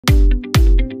Hey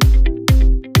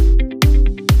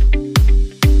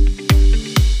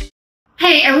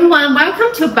everyone,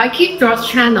 welcome to BuckyDrop's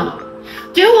channel.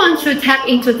 Do you want to tap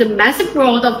into the massive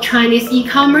world of Chinese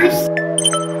e-commerce?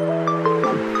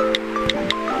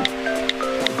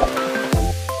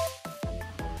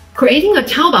 Creating a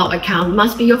Taobao account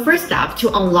must be your first step to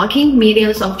unlocking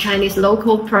millions of Chinese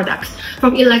local products,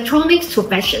 from electronics to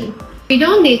fashion. You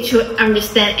don't need to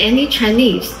understand any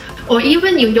Chinese, or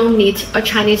even you don't need a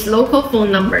Chinese local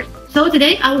phone number. So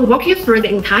today I will walk you through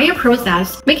the entire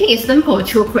process, making it simple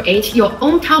to create your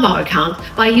own Taobao account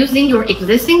by using your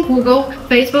existing Google,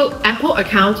 Facebook, Apple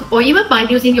account, or even by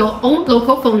using your own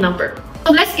local phone number.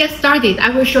 So let's get started. I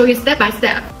will show you step by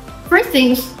step. First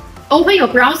things, open your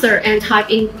browser and type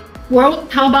in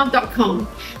worldtaobao.com.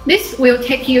 This will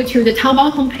take you to the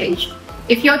Taobao homepage.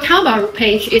 If your Taobao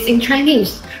page is in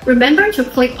Chinese, remember to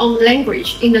click on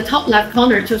language in the top left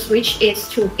corner to switch it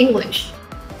to English.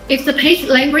 If the page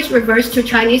language reverts to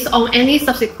Chinese on any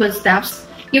subsequent steps,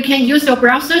 you can use your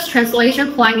browser's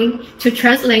translation plugin to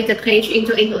translate the page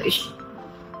into English.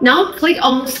 Now click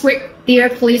on script there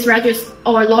please register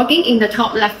or login in the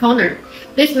top left corner.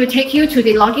 This will take you to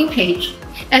the login page.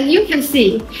 And you can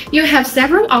see you have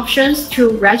several options to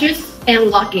register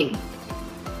and login.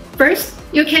 First,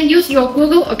 you can use your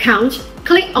Google account.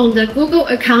 Click on the Google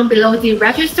account below the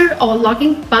register or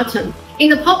login button. In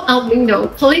the pop-up window,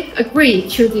 click Agree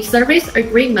to the service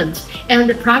agreement and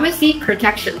the privacy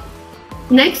protection.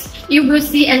 Next, you will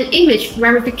see an image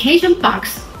verification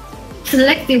box.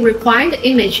 Select the required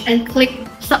image and click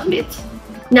Submit.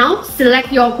 Now,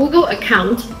 select your Google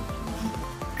account.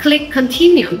 Click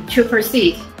Continue to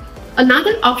proceed.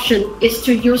 Another option is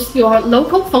to use your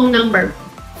local phone number.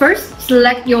 First,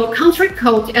 select your country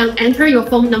code and enter your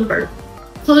phone number.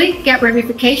 Click Get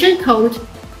Verification Code.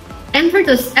 Enter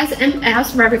the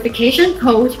SMS verification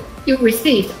code you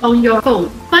received on your phone.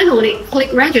 Finally,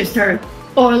 click Register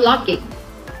or Login.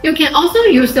 You can also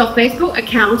use your Facebook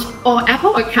account or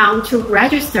Apple account to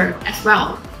register as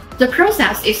well. The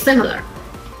process is similar.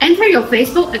 Enter your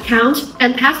Facebook account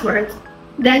and password,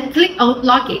 then click on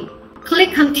Login.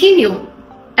 Click Continue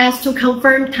as to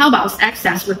confirm Taobao's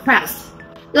access request.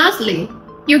 Lastly,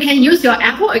 you can use your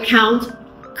Apple account.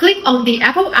 Click on the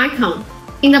Apple icon.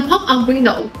 In the pop-up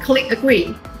window, click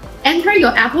Agree. Enter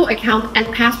your Apple account and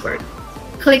password.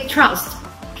 Click Trust.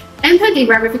 Enter the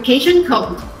verification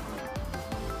code.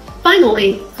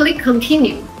 Finally, click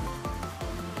Continue.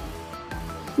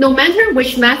 No matter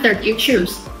which method you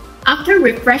choose, after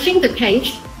refreshing the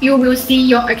page, you will see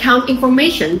your account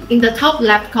information in the top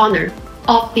left corner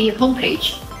of the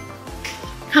homepage.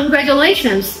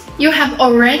 Congratulations! You have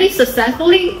already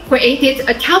successfully created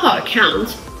a Taobao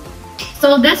account.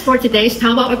 So that's for today's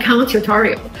Taobao account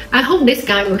tutorial. I hope this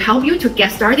guide will help you to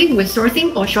get started with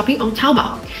sourcing or shopping on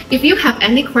Taobao. If you have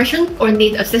any question or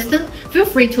need assistance, feel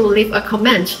free to leave a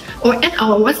comment or add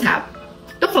our WhatsApp.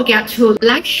 Don't forget to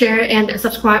like, share, and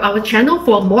subscribe our channel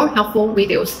for more helpful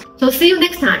videos. So see you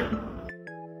next time.